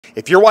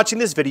If you're watching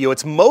this video,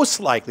 it's most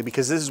likely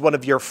because this is one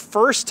of your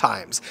first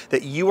times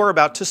that you are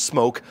about to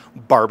smoke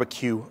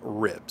barbecue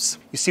ribs.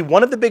 You see,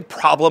 one of the big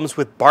problems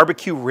with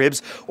barbecue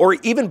ribs, or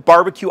even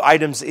barbecue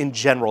items in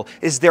general,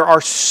 is there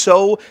are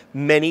so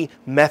many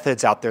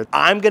methods out there.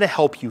 I'm gonna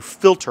help you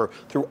filter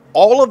through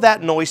all of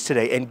that noise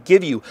today and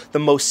give you the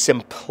most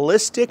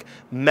simplistic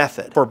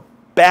method for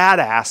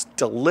badass,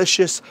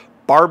 delicious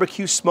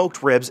barbecue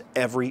smoked ribs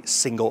every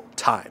single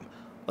time.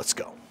 Let's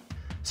go.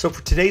 So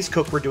for today's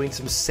cook, we're doing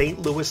some St.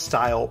 Louis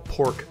style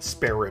pork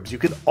spare ribs. You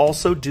could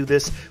also do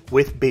this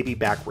with baby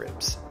back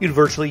ribs. You'd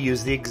virtually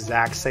use the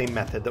exact same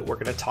method that we're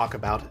gonna talk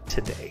about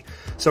today.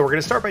 So we're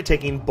gonna start by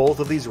taking both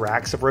of these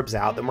racks of ribs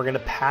out, then we're gonna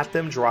pat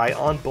them dry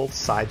on both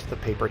sides with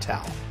a paper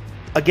towel.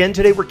 Again,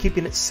 today we're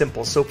keeping it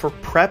simple. So for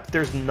prep,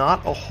 there's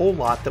not a whole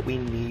lot that we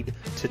need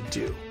to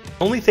do.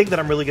 The only thing that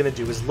I'm really gonna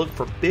do is look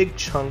for big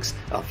chunks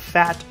of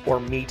fat or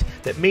meat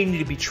that may need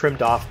to be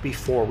trimmed off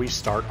before we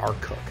start our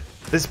cook.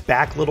 This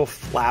back little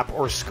flap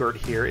or skirt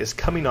here is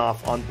coming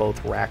off on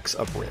both racks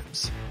of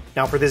ribs.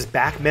 Now for this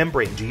back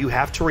membrane, do you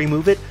have to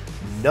remove it?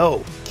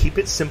 No, keep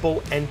it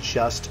simple and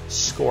just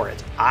score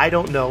it. I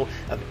don't know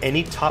of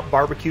any top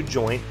barbecue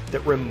joint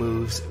that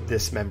removes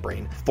this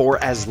membrane. For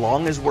as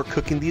long as we're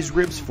cooking these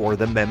ribs for,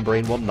 the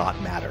membrane will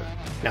not matter.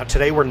 Now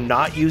today we're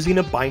not using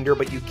a binder,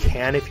 but you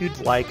can if you'd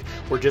like.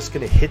 We're just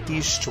gonna hit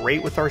these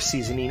straight with our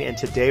seasoning, and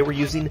today we're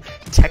using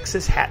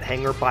Texas Hat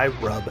Hanger by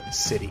Rub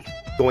City.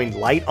 Going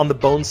light on the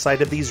bone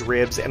side of these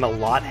ribs and a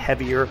lot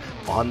heavier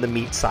on the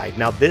meat side.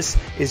 Now this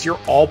is your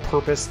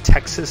all-purpose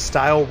Texas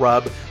style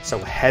rub, so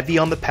heavy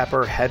on the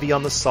pepper, heavy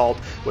on the salt,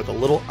 with a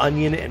little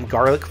onion and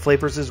garlic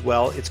flavors as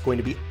well. It's going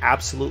to be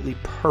absolutely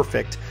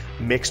perfect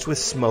mixed with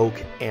smoke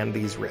and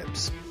these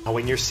ribs. Now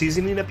when you're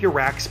seasoning up your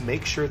racks,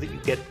 make sure that you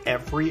get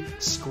every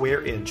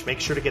square inch. Make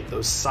sure to get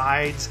those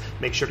sides,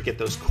 make sure to get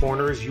those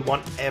corners. You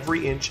want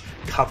every inch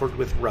covered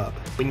with rub.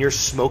 When you're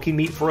smoking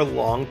meat for a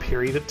long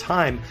period of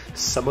time,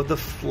 some of the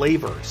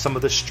flavor, some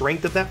of the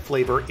strength of that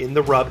flavor in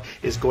the rub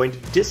is going to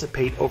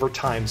dissipate over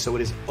time, so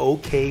it is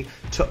okay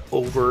to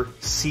over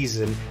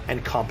season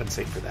and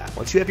compensate for that.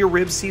 Once you have your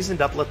ribs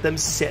seasoned up, let them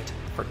sit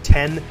for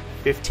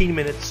 10-15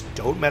 minutes.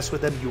 Don't mess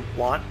with them. You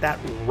want that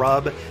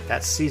rub,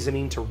 that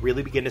seasoning to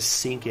really begin to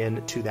sink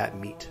into that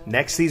meat.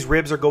 Next, these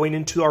ribs are going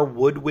into our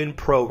Woodwind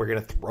Pro. We're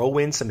gonna throw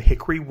in some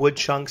hickory wood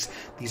chunks.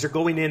 These are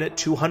going in at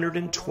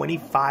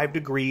 225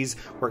 degrees.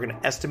 We're gonna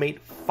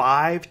estimate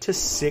 5 to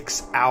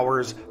 6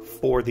 hours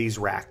for these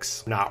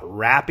racks. We're not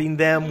wrapping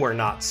them, we're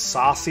not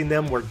saucing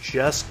them, we're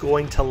just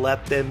going to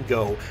let them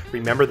go.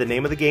 Remember, the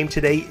name of the game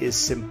today is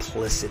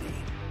simplicity.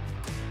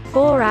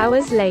 4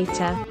 hours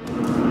later.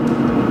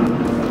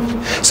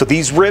 So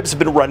these ribs have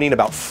been running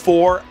about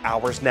 4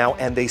 hours now,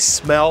 and they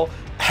smell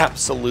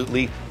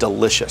absolutely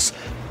delicious.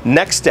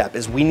 Next step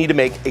is we need to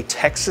make a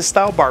Texas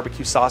style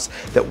barbecue sauce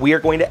that we are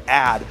going to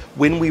add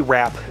when we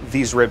wrap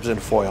these ribs in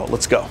foil.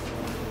 Let's go.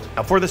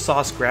 Now for the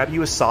sauce, grab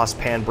you a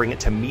saucepan, bring it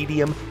to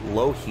medium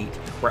low heat.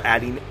 We're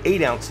adding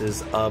 8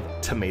 ounces of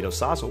tomato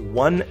sauce,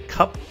 1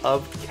 cup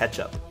of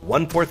ketchup,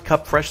 1/4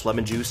 cup fresh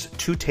lemon juice,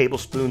 2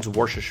 tablespoons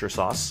Worcestershire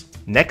sauce.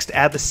 Next,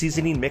 add the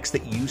seasoning mix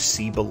that you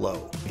see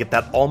below. Get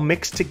that all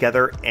mixed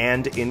together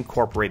and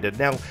incorporated.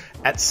 Now,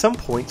 at some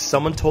point,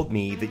 someone told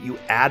me that you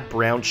add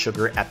brown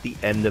sugar at the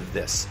end of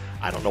this.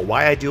 I don't know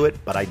why I do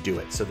it, but I do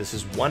it. So this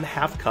is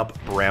 1/2 cup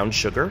brown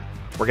sugar.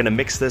 We're gonna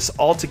mix this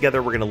all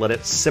together. We're gonna let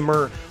it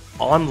simmer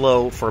on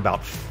low for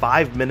about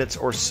 5 minutes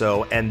or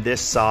so, and this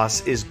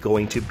sauce is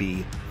going to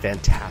be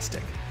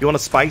fantastic. You want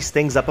to spice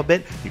things up a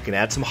bit, you can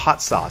add some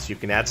hot sauce, you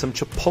can add some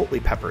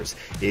chipotle peppers.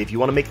 If you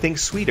want to make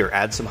things sweeter,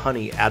 add some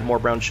honey, add more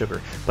brown sugar.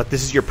 But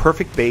this is your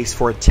perfect base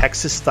for a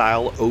Texas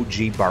style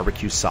OG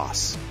barbecue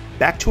sauce.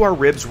 Back to our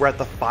ribs, we're at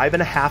the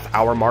 5.5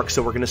 hour mark,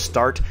 so we're going to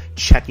start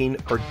checking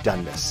for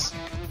doneness.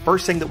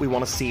 First thing that we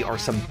want to see are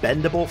some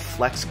bendable,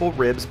 flexible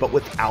ribs, but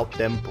without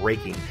them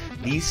breaking.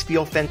 These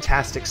feel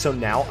fantastic, so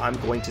now I'm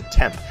going to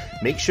temp.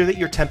 Make sure that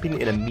you're temping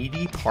in a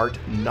meaty part,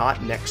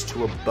 not next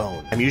to a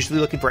bone. I'm usually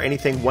looking for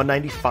anything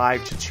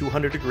 195 to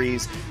 200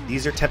 degrees.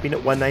 These are temping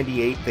at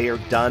 198. They are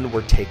done.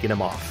 We're taking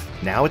them off.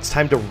 Now it's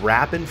time to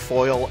wrap in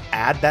foil,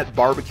 add that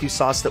barbecue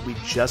sauce that we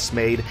just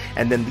made,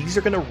 and then these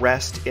are gonna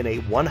rest in a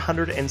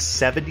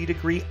 170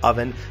 degree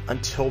oven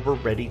until we're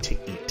ready to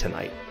eat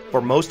tonight. For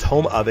most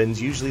home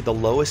ovens, usually the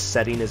lowest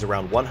setting is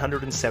around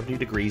 170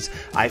 degrees.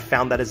 I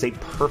found that is a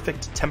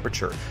perfect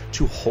temperature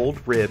to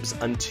hold ribs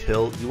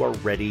until you are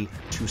ready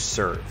to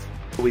serve.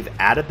 We've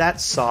added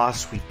that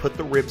sauce, we've put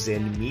the ribs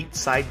in, meat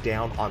side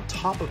down on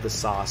top of the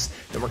sauce,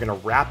 then we're gonna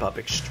wrap up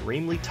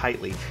extremely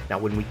tightly. Now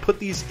when we put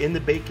these in the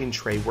baking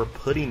tray, we're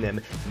putting them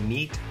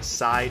meat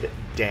side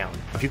down.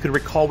 If you can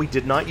recall, we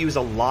did not use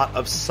a lot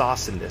of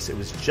sauce in this. It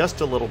was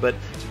just a little bit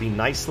to be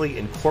nicely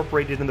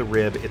incorporated in the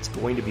rib. It's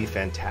going to be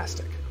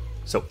fantastic.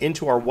 So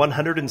into our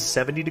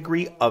 170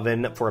 degree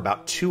oven for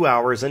about 2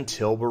 hours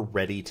until we're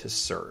ready to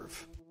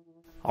serve.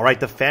 All right,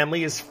 the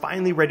family is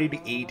finally ready to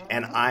eat,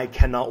 and I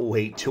cannot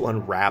wait to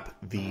unwrap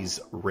these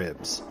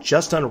ribs.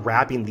 Just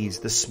unwrapping these,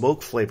 the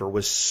smoke flavor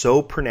was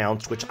so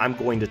pronounced, which I'm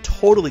going to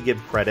totally give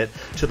credit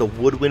to the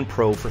Woodwind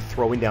Pro for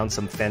throwing down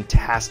some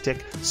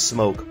fantastic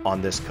smoke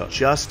on this cook.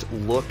 Just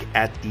look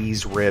at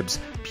these ribs.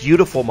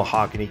 Beautiful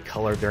mahogany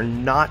color. They're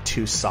not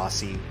too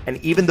saucy. And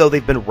even though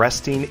they've been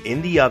resting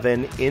in the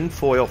oven in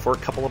foil for a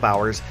couple of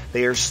hours,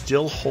 they are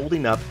still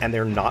holding up and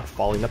they're not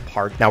falling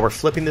apart. Now we're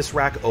flipping this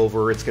rack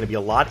over. It's going to be a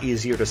lot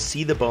easier to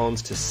see the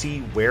bones, to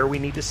see where we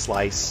need to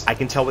slice. I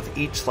can tell with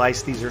each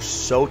slice, these are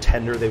so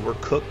tender. They were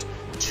cooked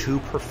to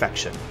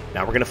perfection.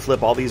 Now we're going to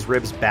flip all these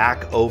ribs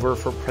back over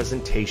for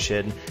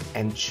presentation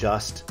and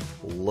just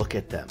look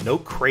at them. No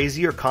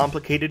crazy or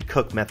complicated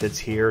cook methods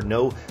here.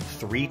 No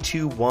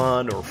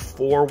 3-2-1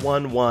 or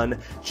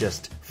 4-1-1.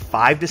 Just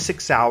 5 to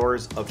 6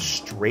 hours of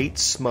straight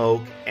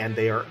smoke, and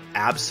they are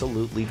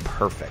absolutely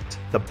perfect.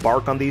 The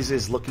bark on these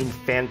is looking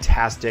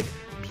fantastic.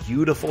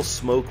 Beautiful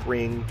smoke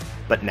ring,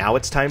 but now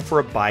it's time for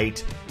a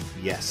bite.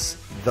 Yes,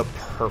 the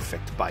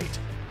perfect bite.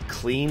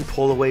 Clean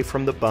pull away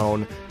from the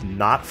bone,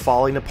 not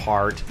falling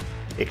apart.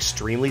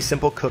 Extremely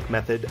simple cook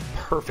method,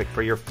 perfect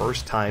for your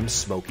first time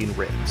smoking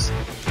ribs.